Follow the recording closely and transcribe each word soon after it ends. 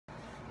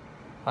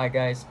Hi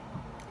guys.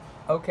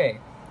 Okay,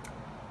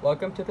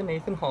 welcome to the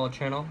Nathan Hall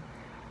channel.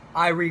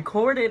 I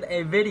recorded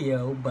a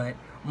video, but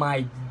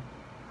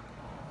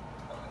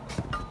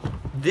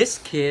this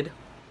kid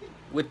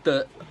with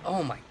the,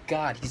 oh my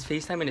god, he's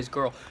FaceTiming his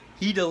girl.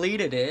 He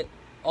deleted it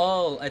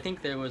all. I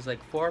think there was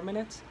like 4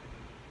 minutes.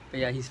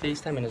 But yeah, he's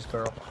FaceTiming his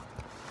girl.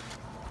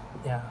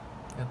 Yeah,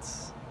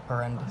 it's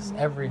horrendous.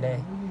 Every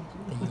day,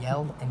 they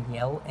yell and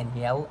yell and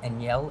yell and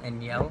yell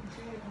and yell.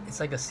 It's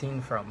like a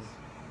scene from,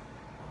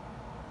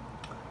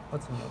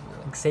 what's the movie?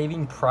 Like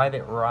Saving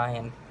Private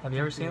Ryan. Have you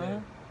ever seen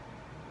that?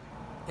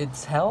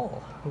 It's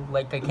hell.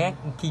 Like, I can't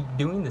keep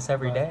doing this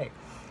every day.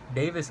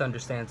 Davis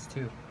understands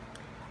too.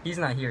 He's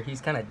not here. He's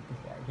kind of,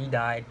 he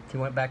died. He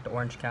went back to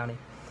Orange County,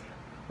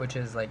 which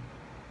is like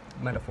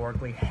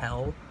metaphorically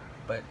hell.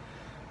 But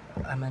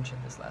I mentioned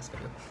this last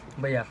video.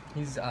 But yeah,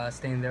 he's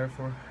staying there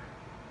for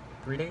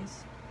 3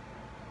 days.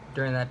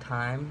 During that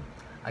time,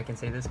 I can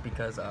say this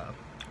because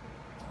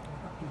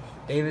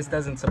Davis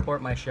doesn't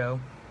support my show.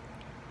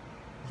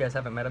 You guys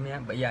haven't met him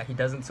yet, but yeah, he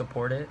doesn't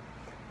support it,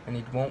 and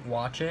he won't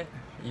watch it,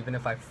 even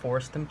if I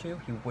forced him to.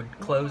 He would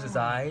close his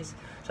eyes.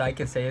 So I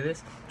can say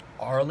this: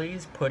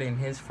 Arlie's putting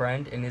his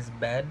friend in his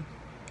bed.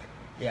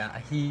 Yeah,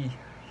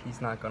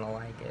 he's not gonna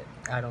like it.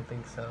 I don't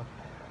think so,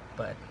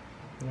 but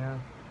yeah,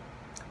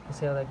 we'll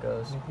see how that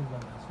goes.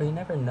 But you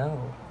never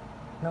know.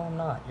 No, I'm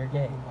not. You're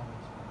gay.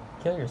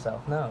 Kill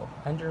yourself. No.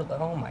 And you're,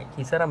 oh my,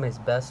 he said I'm his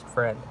best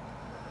friend.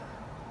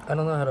 I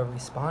don't know how to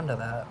respond to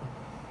that.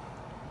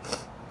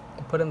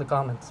 Put in the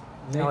comments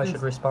how I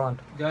should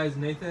respond. Guys,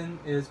 Nathan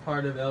is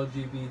part of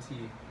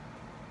LGBT.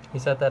 He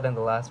said that in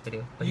the last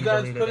video. But You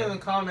guys put in the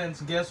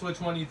comments, guess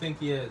which one you think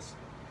he is.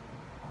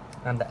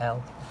 I'm the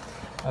L.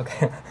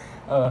 Okay.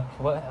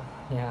 What?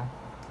 Yeah.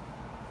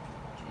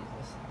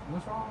 Jesus.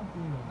 What's wrong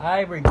with you?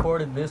 I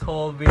recorded this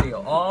whole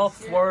video. All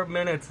 4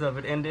 minutes of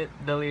it and it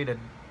deleted.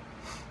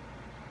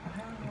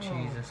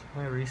 Jesus.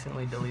 I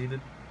recently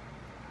deleted.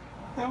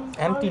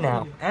 Empty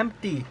now.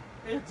 Empty.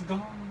 It's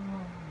gone.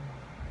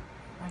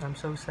 I'm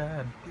so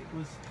sad. It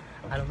was.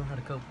 I don't know how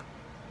to cope.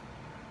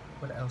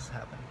 What else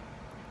happened?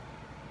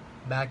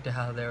 Back to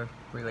how their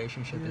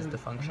relationship is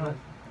dysfunctional.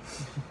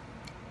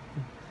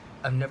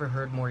 I've never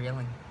heard more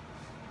yelling.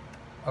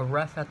 A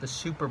ref at the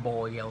Super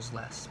Bowl yells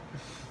less.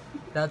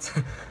 That's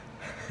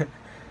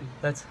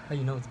that's how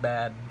you know it's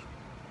bad.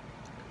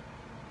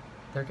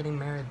 They're getting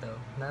married though.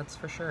 That's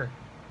for sure.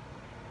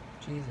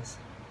 Jesus.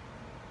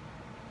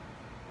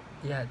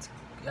 Yeah, it's.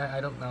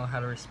 I don't know how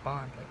to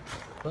respond.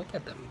 Like, look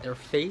at them. They're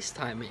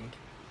FaceTiming.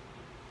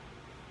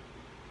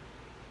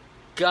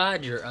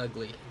 God, you're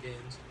ugly.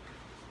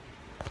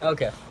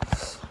 Okay.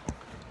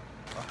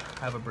 I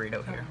have a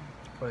burrito here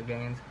for the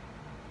gains.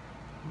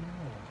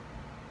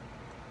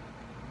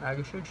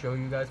 I should show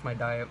you guys my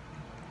diet.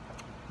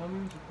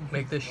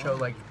 Make this show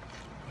like,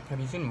 have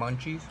you seen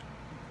Munchies?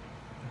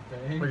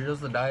 Which is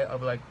the diet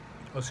of like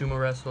a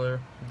sumo wrestler,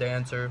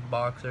 dancer,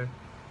 boxer.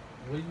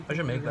 I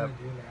should make that.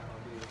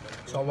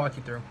 So I'll walk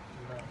you through.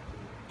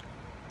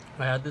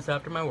 I had this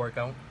after my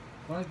workout.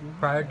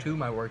 Prior to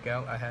my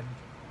workout, I had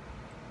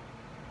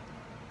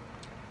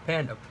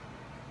Panda,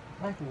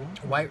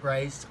 white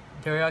rice,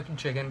 teriyaki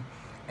chicken,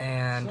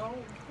 and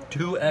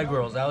 2 egg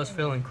rolls. I was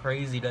feeling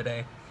crazy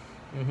today.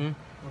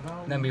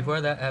 Then before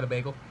that, I had a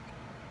bagel.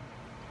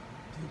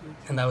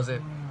 And that was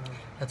it.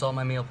 That's all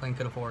my meal plan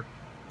could afford.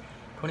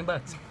 20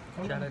 bucks.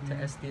 Shout out to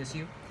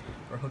SDSU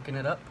for hooking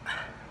it up.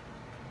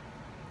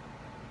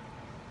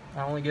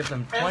 I only give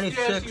them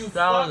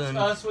 26,000.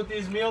 us with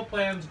these meal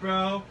plans,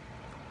 bro.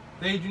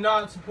 They do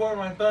not support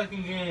my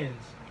fucking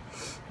gains.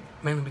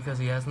 Mainly because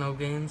he has no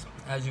gains.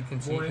 As you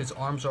can see, his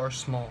arms are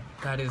small.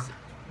 That is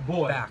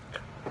fact.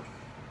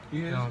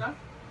 You hear this guy?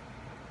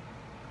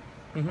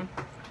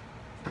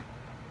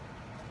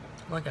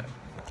 Look at him.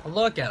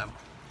 Look at him.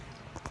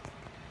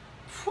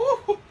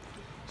 Whew.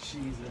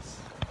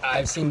 Jesus.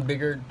 I've seen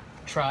bigger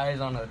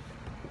tries on a.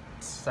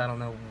 I don't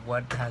know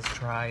what has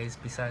tries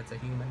besides a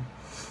human.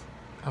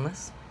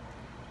 Unless,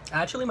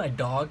 actually, my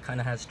dog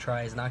kind of has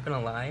tries. Not gonna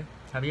lie.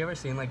 Have you ever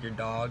seen like your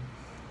dog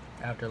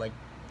after like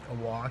a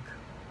walk?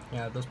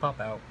 Yeah, those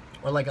pop out.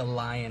 Or like a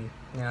lion.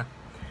 Yeah.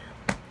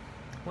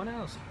 What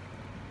else?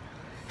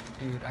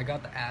 Dude, I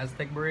got the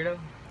Aztec burrito.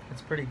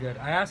 It's pretty good.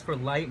 I asked for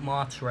light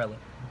mozzarella.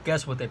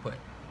 Guess what they put?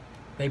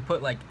 They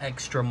put like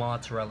extra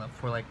mozzarella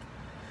for like.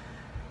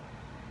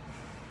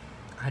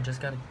 I just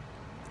gotta.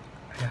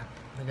 Yeah,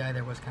 the guy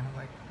there was kind of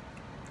like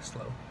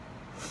slow.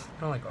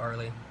 I don't like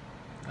Arlie.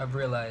 I've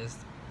realized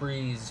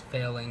Bree's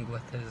failing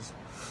with his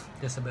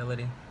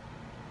disability.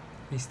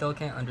 He still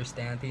can't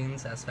understand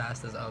things as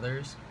fast as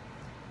others.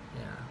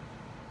 Yeah.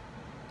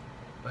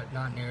 But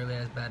not nearly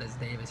as bad as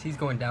Davis. He's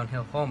going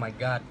downhill. Oh my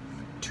god.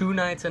 2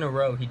 nights in a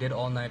row he did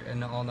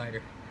an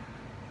all-nighter.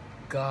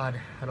 God,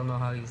 I don't know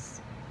how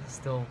he's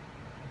still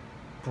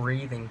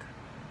breathing.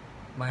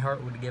 My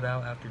heart would give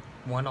out after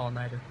 1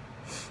 all-nighter.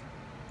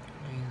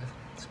 Jesus.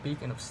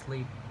 Speaking of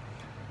sleep,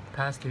 the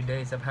past 2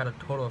 days I've had a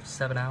total of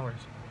 7 hours.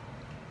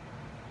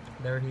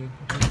 There he's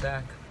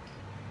back.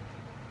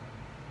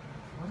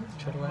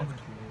 Should have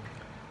left.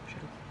 Should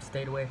have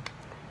stayed away.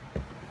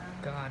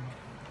 God.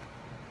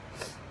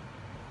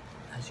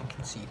 As you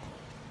can see,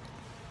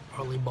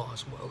 Harley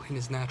Boswell in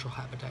his natural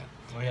habitat,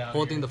 Oh yeah.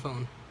 holding the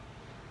phone.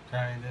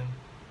 Trying to.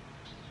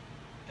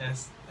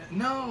 Yes.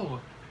 No.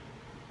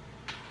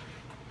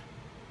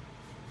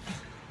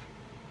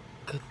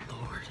 Good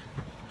lord.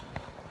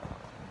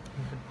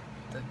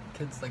 The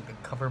kid's like the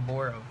cover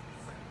boy of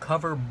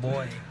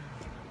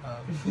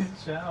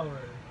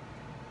Shower.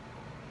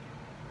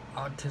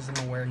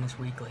 Autism Awareness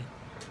Weekly.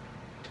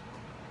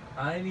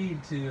 I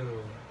need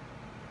to.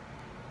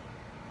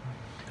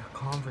 Their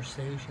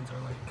conversations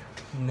are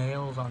like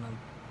nails on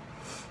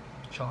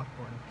a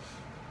chalkboard.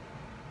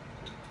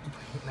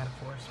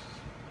 Metaphors.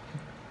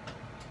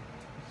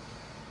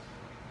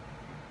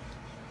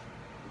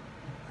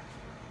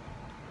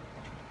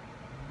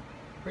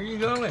 Where are you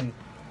going?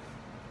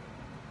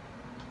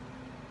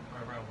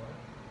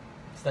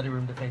 Study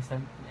room to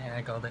FaceTime? Yeah,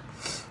 I called it.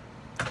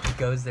 He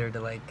goes there to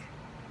like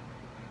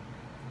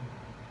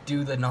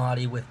do the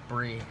naughty with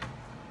Bree.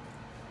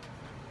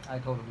 I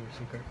told him your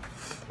secret.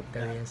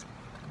 There he is.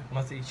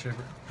 Must eat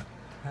sugar.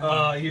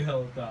 Oh, you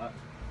hell thought.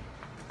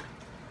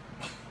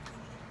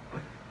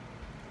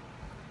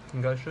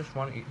 You guys just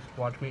want to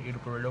watch me eat a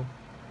burrito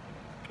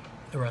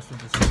the rest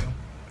of this video?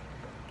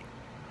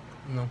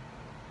 No.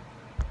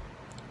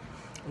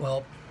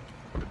 Well,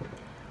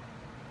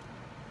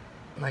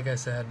 like I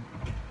said,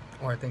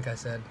 or I think I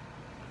said,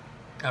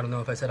 I don't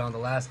know if I said on the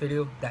last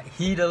video that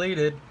he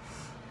deleted.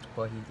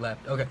 Well, he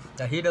left. Okay,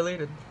 that he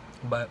deleted.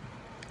 But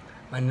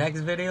my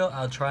next video,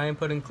 I'll try and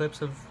put in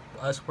clips of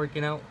us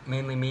working out,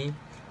 mainly me,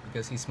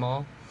 because he's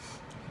small.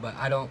 But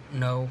I don't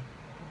know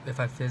if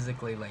I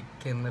physically like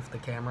can lift the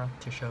camera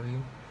to show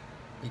you,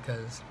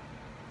 because,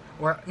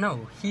 or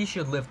no, he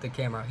should lift the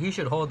camera. He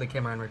should hold the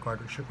camera and record,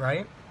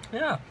 right?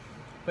 Yeah.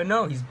 But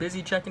no, he's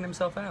busy checking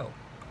himself out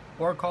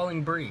or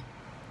calling Bree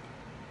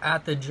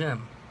at the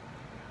gym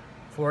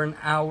for an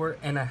hour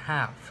and a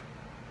half.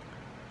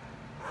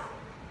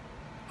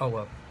 Oh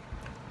well.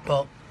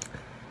 Well,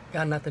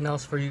 got nothing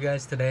else for you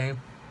guys today.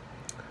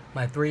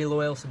 My 3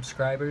 loyal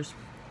subscribers,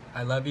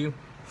 I love you.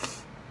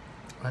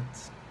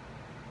 Let's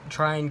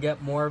try and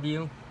get more of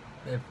you.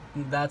 If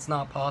that's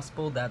not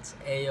possible, that's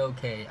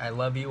a-okay. I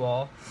love you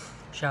all.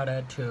 Shout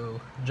out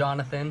to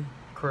Jonathan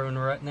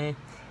Karunarutne.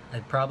 I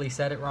probably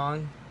said it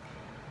wrong.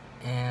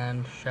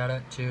 And shout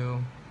out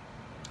to,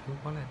 who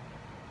wanted?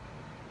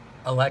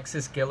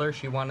 Alexis Giller,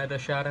 she wanted a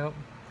shout out.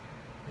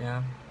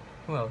 Yeah.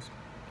 Who else?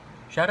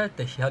 Shout out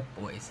the Yuck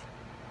Boys.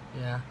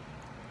 Yeah.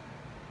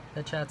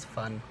 That chat's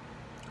fun.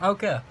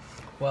 Okay.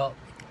 Well,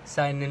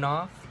 signing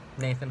off.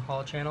 Nathan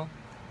Hall channel.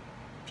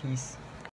 Peace.